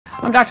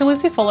I'm Dr.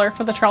 Lucy Fuller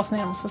for the Charleston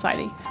Animal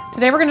Society.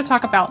 Today we're going to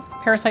talk about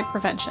parasite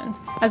prevention.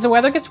 As the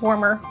weather gets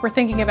warmer, we're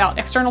thinking about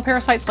external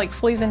parasites like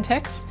fleas and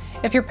ticks.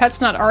 If your pet's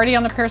not already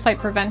on a parasite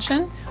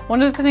prevention,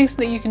 one of the things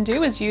that you can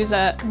do is use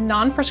a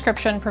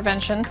non-prescription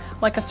prevention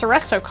like a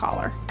Seresto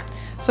collar.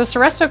 So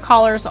Seresto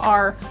collars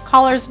are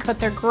collars, but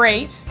they're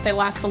great. They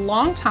last a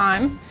long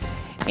time,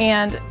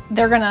 and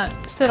they're going to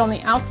sit on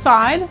the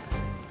outside.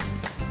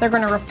 They're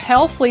going to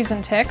repel fleas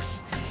and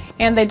ticks.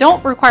 And they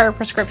don't require a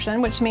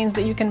prescription, which means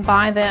that you can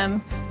buy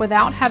them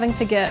without having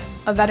to get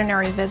a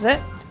veterinary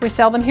visit. We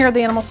sell them here at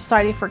the Animal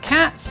Society for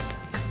cats.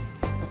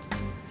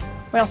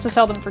 We also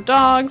sell them for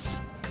dogs.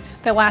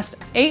 They last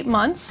 8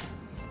 months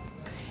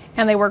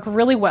and they work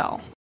really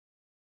well.